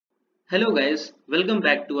Hello guys, welcome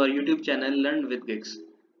back to our YouTube channel Learn with Gigs.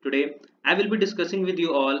 Today I will be discussing with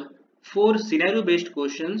you all 4 scenario based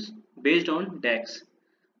questions based on DAX.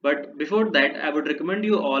 But before that I would recommend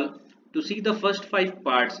you all to see the first 5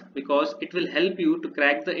 parts because it will help you to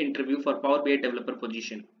crack the interview for Power BI developer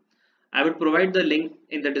position. I would provide the link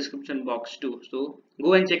in the description box too, so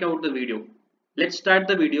go and check out the video. Let's start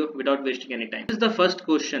the video without wasting any time. This is the first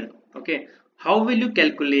question. Okay, how will you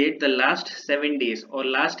calculate the last 7 days or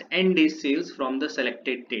last n days sales from the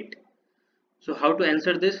selected date? So how to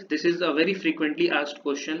answer this? This is a very frequently asked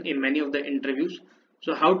question in many of the interviews.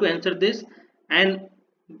 So how to answer this? And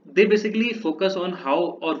they basically focus on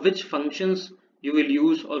how or which functions you will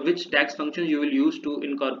use or which DAX functions you will use to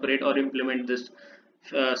incorporate or implement this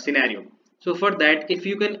scenario. So for that, if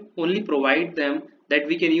you can only provide them that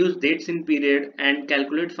we can use dates in period and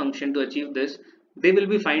calculate function to achieve this, they will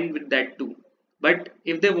be fine with that too. But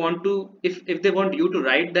if they want to, if they want you to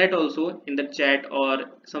write that also in the chat or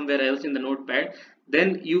somewhere else in the notepad,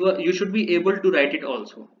 then you should be able to write it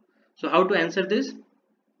also. So how to answer this?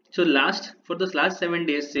 So for this last 7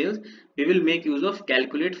 days sales, we will make use of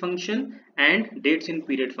calculate function and dates in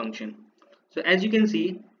period function. So as you can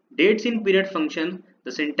see, dates in period function,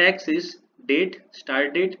 the syntax is date,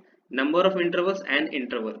 start date, number of intervals and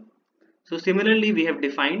interval. So similarly, we have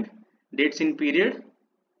defined dates in period,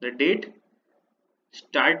 the date,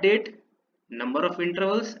 start date, number of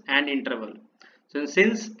intervals and interval. So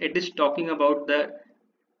since it is talking about the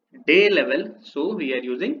day level, so we are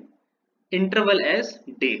using interval as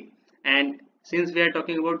day, and since we are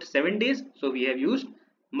talking about 7 days, so we have used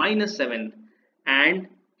 -7, and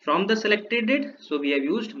from the selected date, so we have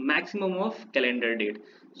used maximum of calendar date.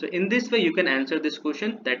 So in this way you can answer this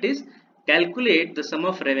question, that is calculate the sum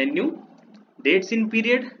of revenue, dates in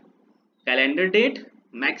period, calendar date,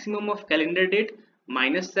 maximum of calendar date,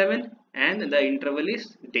 -7, and the interval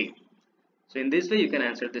is day. So in this way you can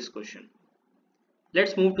answer this question.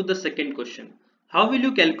 Let's move to the second question. How will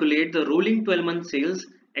you calculate the rolling 12-month sales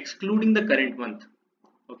excluding the current month?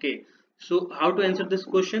 Okay, so how to answer this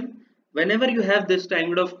question? Whenever you have this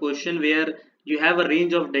kind of question where you have a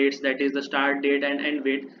range of dates, that is the start date and end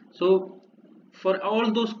date, so for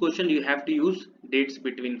all those questions you have to use dates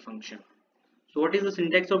between function. So what is the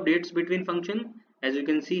syntax of dates between function? As you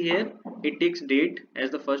can see here, it takes date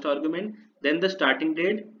as the first argument, then the starting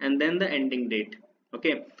date and then the ending date.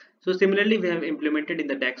 Okay, so similarly we have implemented in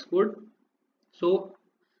the DAX code. So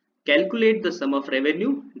calculate the sum of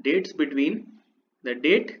revenue, dates between the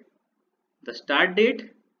date, the start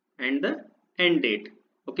date and the end date.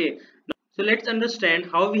 Okay, so let's understand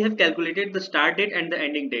how we have calculated the start date and the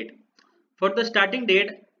ending date. For the starting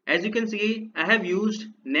date, as you can see, I have used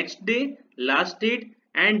next day, last date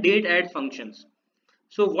and date add functions.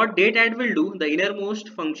 So what date add will do, the innermost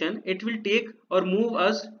function, it will take or move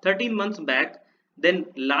us 13 months back. Then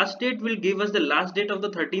last date will give us the last date of the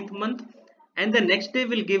 13th month, and the next day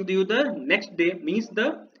will give you the next day, means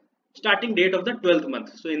the starting date of the 12th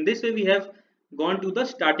month. So in this way we have gone to the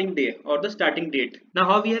starting day or the starting date. Now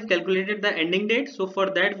how we have calculated the ending date? So for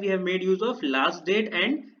that we have made use of last date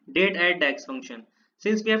and date add DAX function.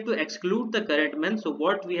 Since we have to exclude the current month, so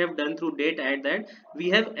what we have done through date add, that we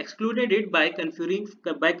have excluded it by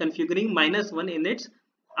configuring -1 in its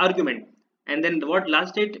argument. And then what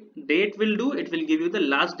last date will do, it will give you the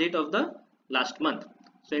last date of the last month.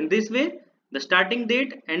 So in this way, the starting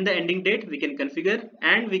date and the ending date we can configure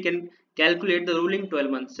and we can calculate the rolling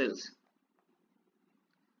 12-month sales.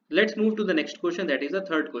 Let's move to the next question, that is the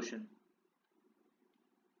third question.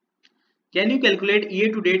 Can you calculate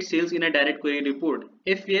year-to-date sales in a direct query report?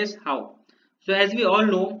 If yes, how? So as we all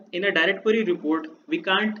know, in a direct query report, we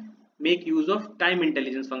can't make use of time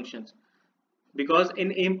intelligence functions, because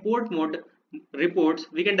in import mode reports,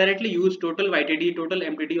 we can directly use total YTD, total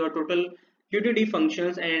MTD or total QTD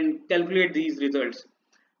functions and calculate these results.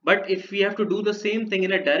 But if we have to do the same thing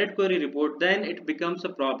in a direct query report, then it becomes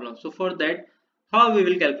a problem. So for that, how we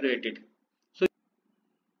will calculate it?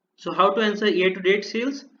 So how to answer year-to-date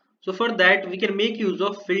sales? So for that we can make use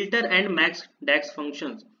of filter and max DAX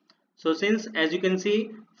functions. So since as you can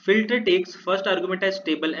see, filter takes first argument as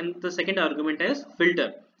table and the second argument as filter.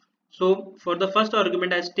 So for the first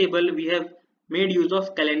argument as table, we have made use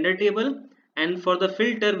of calendar table, and for the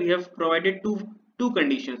filter we have provided two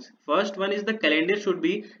conditions. First one is the calendar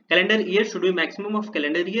year should be maximum of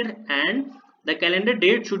calendar year, and the calendar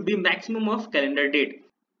date should be maximum of calendar date.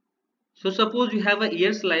 So suppose you have a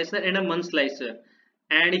year slicer and a month slicer,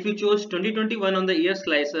 and if you chose 2021 on the year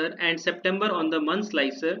slicer and September on the month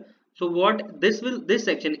slicer, so what this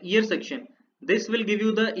section, year section, this will give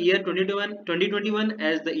you the year 2021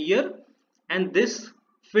 as the year, and this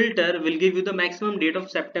filter will give you the maximum date of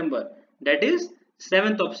September, that is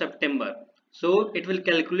 7th of September. So it will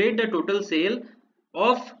calculate the total sale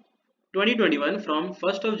of 2021 from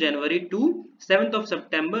 1st of January to 7th of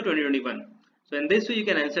September 2021. So in this way you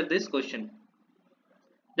can answer this question.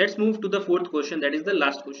 Let's move to the fourth question, that is the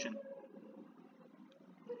last question.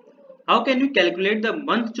 How can you calculate the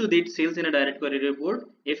month to date sales in a direct query report?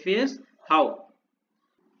 If yes, how?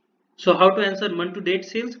 So how to answer month to date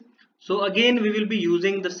sales? So again we will be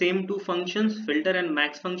using the same two functions, filter and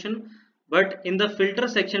max function, but in the filter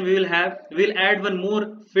section we will add one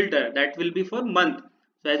more filter that will be for month.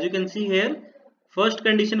 So as you can see here, first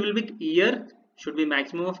condition will be year, should be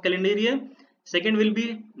maximum of calendar year. Second will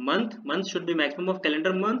be month, month should be maximum of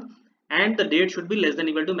calendar month, and the date should be less than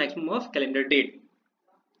equal to maximum of calendar date.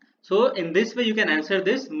 So in this way you can answer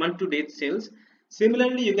this month to date sales.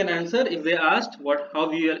 Similarly, you can answer if they asked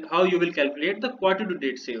how you will calculate the quarter to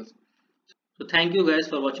date sales. So thank you guys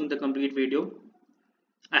for watching the complete video.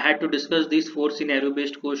 I had to discuss these 4 scenario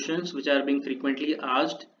based questions which are being frequently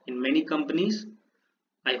asked in many companies.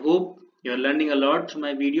 I hope you are learning a lot through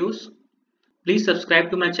my videos. Please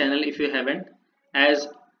subscribe to my channel if you haven't, as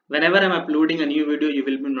whenever I am uploading a new video you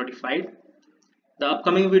will be notified. The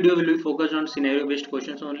upcoming video will be focused on scenario based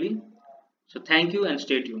questions only. So thank you and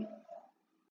stay tuned.